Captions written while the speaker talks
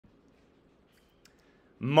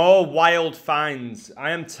More wild finds.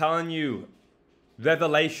 I am telling you,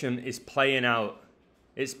 revelation is playing out.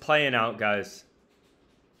 It's playing out, guys.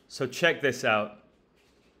 So check this out.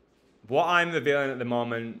 What I'm revealing at the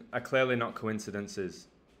moment are clearly not coincidences.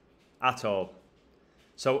 At all.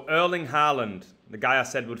 So Erling Haaland, the guy I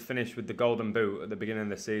said would finish with the golden boot at the beginning of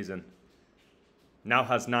the season, now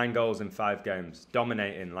has 9 goals in 5 games.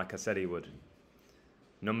 Dominating like I said he would.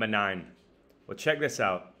 Number 9. Well, check this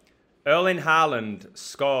out. Erling Haaland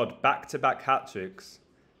scored back-to-back hat-tricks.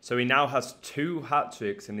 So he now has 2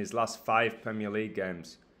 hat-tricks in his last 5 Premier League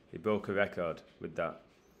games. He broke a record with that.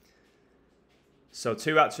 So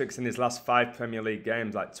 2 hat-tricks in his last 5 Premier League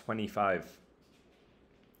games, like 25.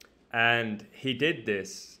 And he did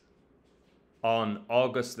this on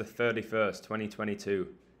August the 31st, 2022.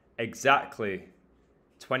 Exactly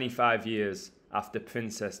 25 years after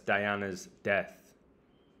Princess Diana's death.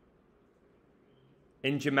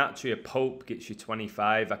 In Gematria, Pope gets you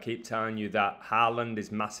 25. I keep telling you that Haaland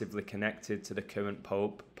is massively connected to the current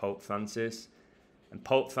Pope, Pope Francis. And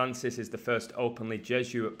Pope Francis is the first openly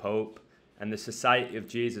Jesuit Pope. And the Society of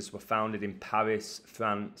Jesus were founded in Paris,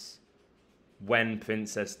 France, when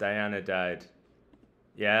Princess Diana died.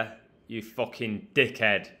 Yeah? You fucking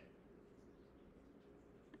dickhead.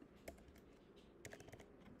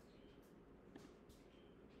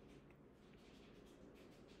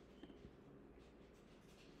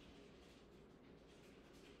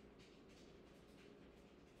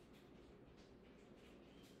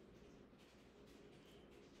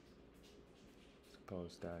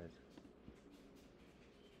 Suppose died.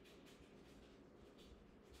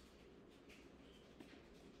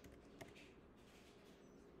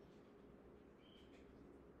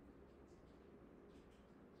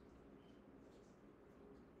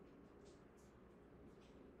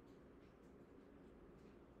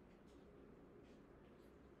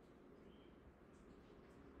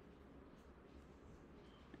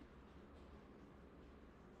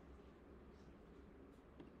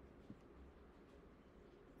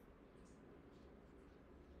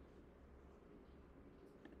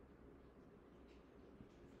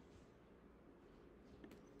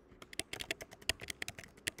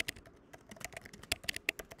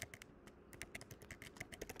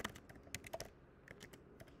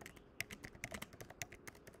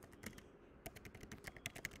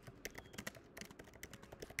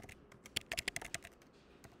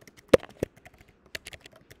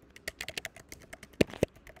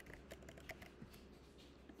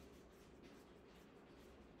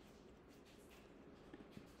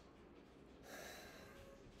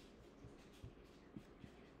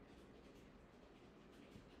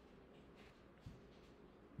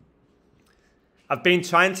 I've been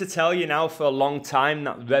trying to tell you now for a long time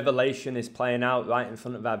that revelation is playing out right in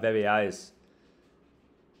front of our very eyes.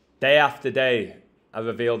 Day after day, I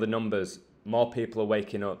reveal the numbers. More people are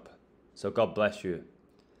waking up. So God bless you.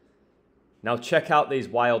 Now check out these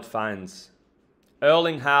wild finds.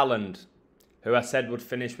 Erling Haaland, who I said would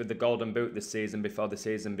finish with the golden boot this season before the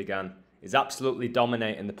season began, is absolutely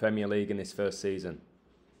dominating the Premier League in his first season.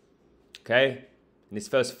 Okay? In his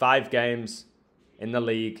first 5 games in the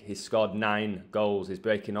league, he's scored 9 goals. He's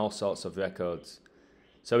breaking all sorts of records.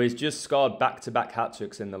 So he's just scored back-to-back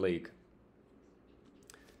hat-tricks in the league.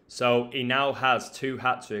 So he now has 2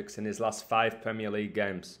 hat-tricks in his last 5 Premier League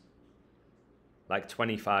games. Like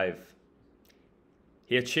 25.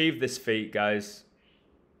 He achieved this feat, guys,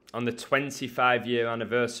 on the 25-year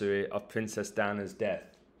anniversary of Princess Diana's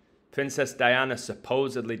death. Princess Diana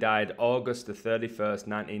supposedly died August the 31st,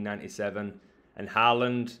 1997, and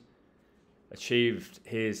Haaland achieved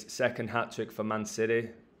his second hat-trick for Man City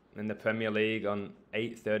in the Premier League on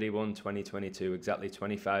 8/31/2022, exactly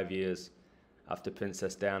 25 years after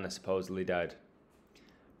Princess Diana supposedly died.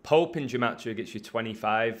 Pope in Gematria gets you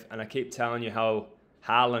 25, and I keep telling you how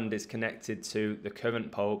Haaland is connected to the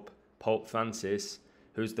current Pope, Pope Francis,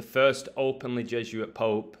 who's the first openly Jesuit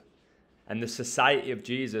Pope, and the Society of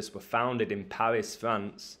Jesus were founded in Paris,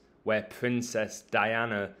 France, where Princess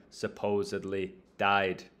Diana supposedly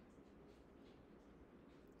died.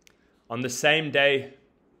 On the same day,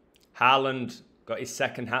 Haaland got his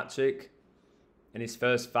second hat-trick in his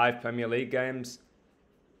first 5 Premier League games.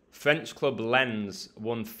 French club Lens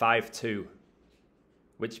won 5-2,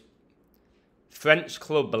 which French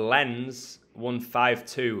club Lens won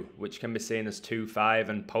 5-2, which can be seen as 2-5,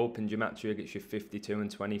 and Pope in Gematria gets you 52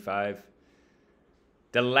 and 25.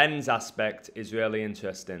 The Lens aspect is really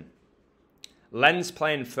interesting. Lens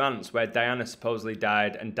play in France, where Diana supposedly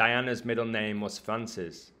died, and Diana's middle name was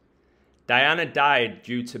Francis. Diana died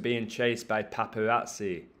due to being chased by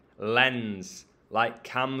paparazzi. Lens, like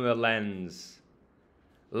camera lens.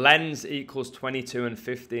 Lens equals 22 and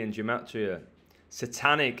 50 in Gematria.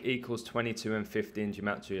 Satanic equals 22 and 50 in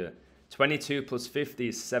Gematria. 22 plus 50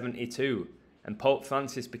 is 72. And Pope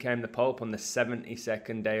Francis became the Pope on the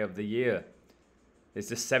 72nd day of the year. There's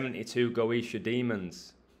the 72 Goetia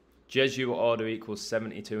demons. Jesuit order equals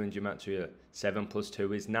 72 in Gematria. 7 plus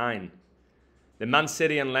 2 is 9. The Man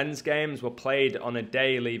City and Lens games were played on a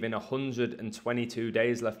day leaving 122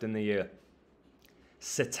 days left in the year.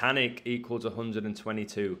 Satanic equals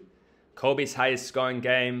 122. Kobe's highest scoring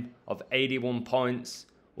game of 81 points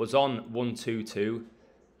was on 122.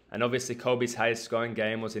 And obviously Kobe's highest scoring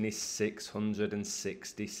game was in his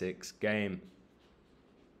 666th game.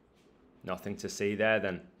 Nothing to see there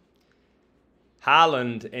then.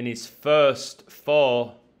 Haaland in his first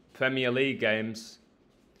 4 Premier League games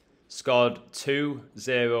scored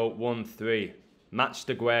 2-0-1-3. Matched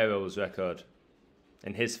Aguero's record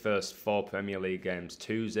in his first 4 Premier League games.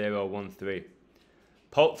 2-0-1-3.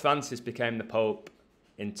 Pope Francis became the Pope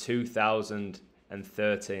in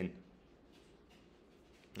 2013.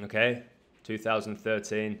 Okay?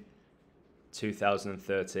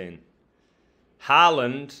 2013.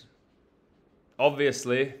 Haaland,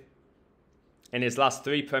 obviously, in his last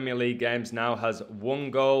 3 Premier League games now has 1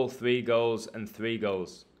 goal, 3 goals and 3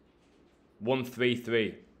 goals.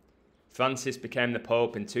 1-3-3. Francis became the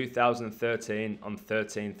Pope in 2013 on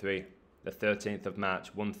 13-3, the 13th of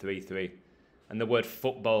March, 1-3-3. And the word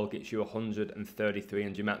football gets you 133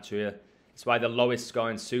 in Gematria. It's why the lowest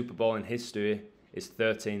scoring Super Bowl in history is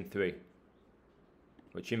 13-3,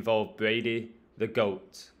 which involved Brady, the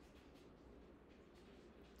GOAT.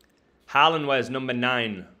 Haaland wears number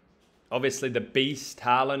 9. Obviously, the beast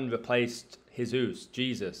Haaland replaced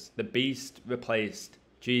Jesus. The beast replaced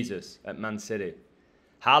Jesus at Man City.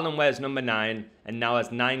 Haaland wears number 9 and now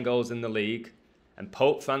has 9 goals in the league. And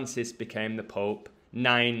Pope Francis became the Pope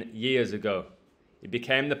 9 years ago. He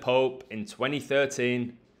became the Pope in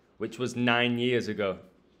 2013, which was 9 years ago.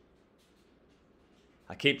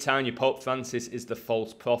 I keep telling you, Pope Francis is the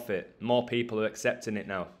false prophet. More people are accepting it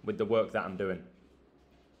now with the work that I'm doing.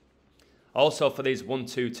 Also, for these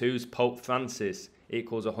 1-2-2s, Pope Francis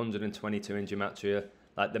equals 122 in Gematria,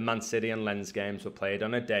 like the Man City and Lens games were played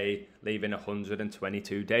on a day, leaving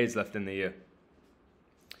 122 days left in the year.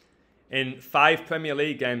 In 5 Premier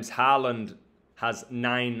League games, Haaland has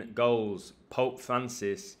 9 goals. Pope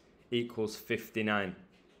Francis equals 59.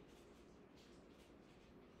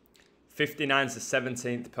 59 is the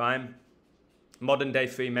 17th prime. Modern day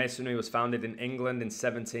Freemasonry was founded in England in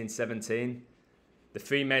 1717. The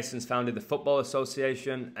Freemasons founded the Football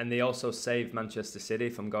Association, and they also saved Manchester City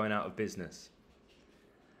from going out of business.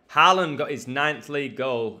 Haaland got his 9th league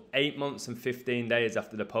goal 8 months and 15 days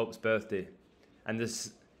after the Pope's birthday. And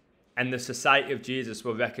the Society of Jesus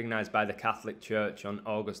were recognised by the Catholic Church on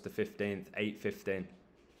August the 15th, 815.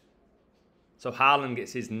 So Haaland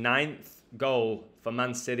gets his 9th goal for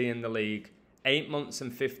Man City in the league 8 months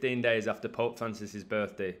and 15 days after Pope Francis'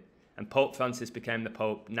 birthday. And Pope Francis became the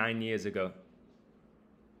Pope 9 years ago.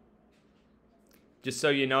 Just so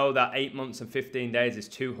you know, that 8 months and 15 days is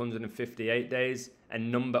 258 days,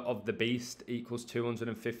 and number of the beast equals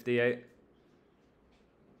 258.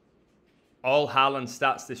 All Haaland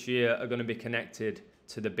stats this year are going to be connected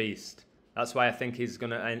to the beast. That's why I think he's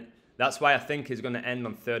going to end. That's why I think he's going to end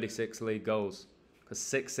on 36 league goals, because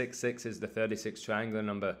 666 is the 36 triangular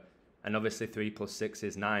number, and obviously 3 plus 6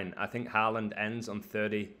 is 9. I think Haaland ends on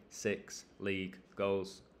 36 league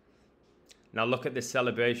goals. Now look at this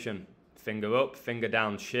celebration. Finger up, finger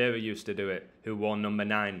down. Shearer used to do it, who wore number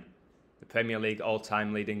 9. The Premier League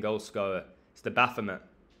all-time leading goal scorer. It's the Baphomet.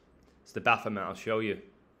 It's the Baphomet, I'll show you.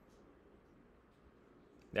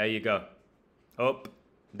 There you go. Up,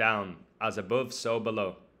 down. As above, so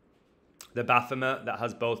below. The Baphomet that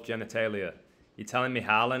has both genitalia. You're telling me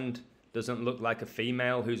Haaland doesn't look like a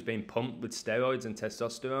female who's been pumped with steroids and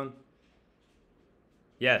testosterone?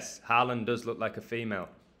 Yes, Haaland does look like a female.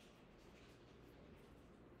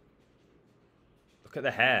 Look at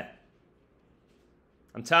the hair.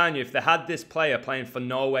 I'm telling you, if they had this player playing for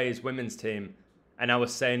Norway's women's team and I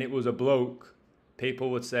was saying it was a bloke, people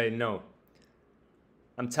would say no.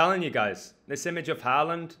 I'm telling you guys, this image of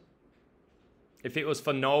Haaland, if it was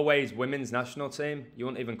for Norway's women's national team, you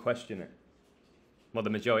wouldn't even question it. Well, the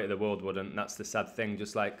majority of the world wouldn't. That's the sad thing.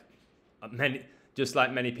 Just like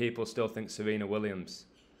many people still think Serena Williams.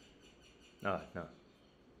 No.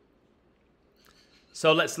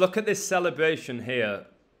 So let's look at this celebration here.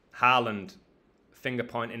 Haaland, finger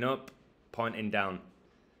pointing up, pointing down.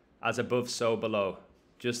 As above, so below.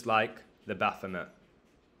 Just like the Baphomet.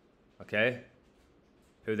 Okay?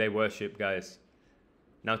 Who they worship, guys.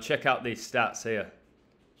 Now check out these stats here.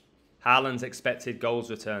 Haaland's expected goals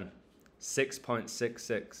return,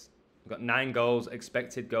 6.66. We've got 9 goals,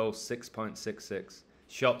 expected goals, 6.66.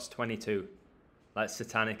 Shots, 22. Like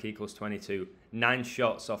satanic equals 22. 9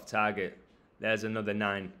 shots off target. There's another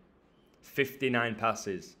 9. 59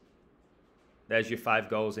 passes. There's your 5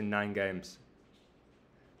 goals in 9 games.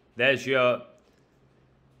 There's your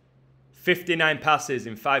 59 passes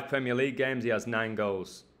in 5 Premier League games. He has 9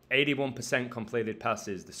 goals. 81% completed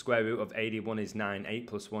passes. The square root of 81 is 9. 8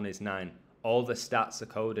 plus 1 is 9. All the stats are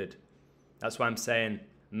coded. That's why I'm saying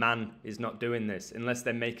man is not doing this. Unless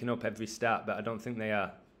they're making up every stat. But I don't think they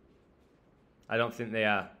are. I don't think they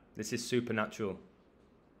are. This is supernatural.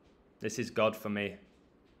 This is God for me.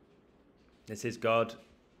 This is God.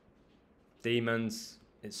 Demons.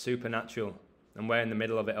 It's supernatural. And we're in the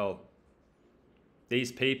middle of it all.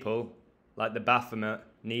 These people, like the Baphomet,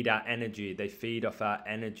 need our energy. They feed off our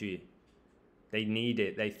energy. They need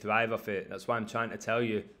it. They thrive off it. That's why I'm trying to tell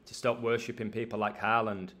you to stop worshipping people like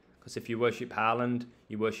Haaland. Because if you worship Haaland,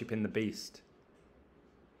 you're worshipping the beast.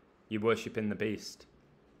 You're worshipping the beast.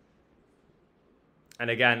 And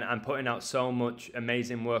again, I'm putting out so much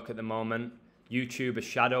amazing work at the moment. YouTube is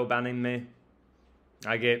shadow banning me.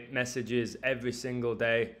 I get messages every single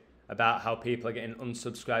day about how people are getting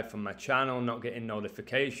unsubscribed from my channel, not getting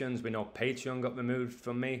notifications. We know Patreon got removed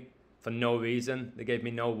from me for no reason. They gave me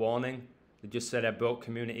no warning. They just said I broke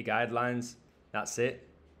community guidelines. That's it.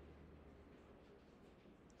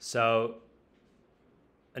 So,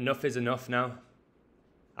 enough is enough now.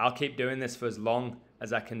 I'll keep doing this for as long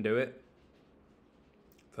as I can do it.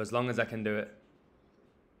 For as long as I can do it.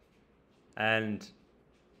 And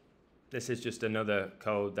this is just another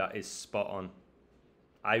code that is spot on.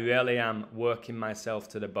 I really am working myself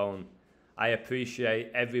to the bone. I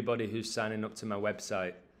appreciate everybody who's signing up to my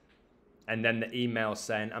website. And then the email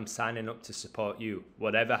saying, I'm signing up to support you.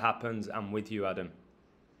 Whatever happens, I'm with you, Adam.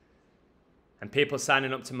 And people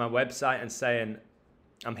signing up to my website and saying,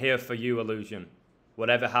 I'm here for you, Illusion.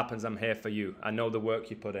 Whatever happens, I'm here for you. I know the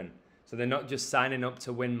work you put in. So they're not just signing up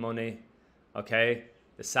to win money, okay?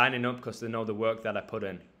 They're signing up because they know the work that I put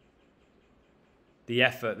in. The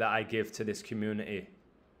effort that I give to this community.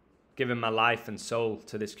 Giving my life and soul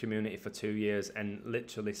to this community for 2 years and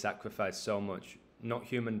literally sacrificed so much. Not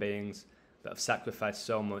human beings, but I've sacrificed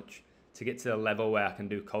so much to get to the level where I can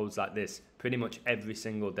do codes like this pretty much every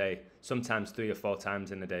single day. Sometimes 3 or 4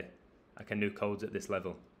 times in a day. I can do codes at this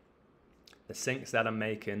level. The syncs that I'm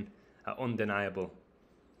making are undeniable.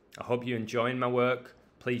 I hope you're enjoying my work.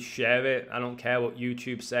 Please share it. I don't care what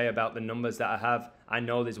YouTube say about the numbers that I have. I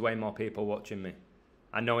know there's way more people watching me.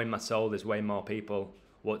 I know in my soul there's way more people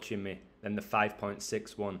watching me than the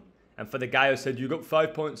 5.61. And for the guy who said, you got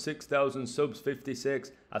 5.6 thousand subs,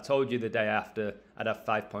 56, I told you the day after I'd have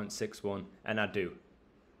 5.61, and I do.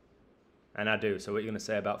 And I do. So what are you going to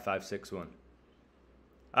say about 561?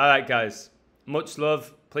 All right, guys. Much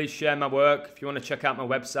love. Please share my work. If you want to check out my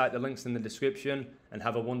website, the link's in the description, and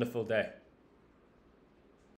have a wonderful day.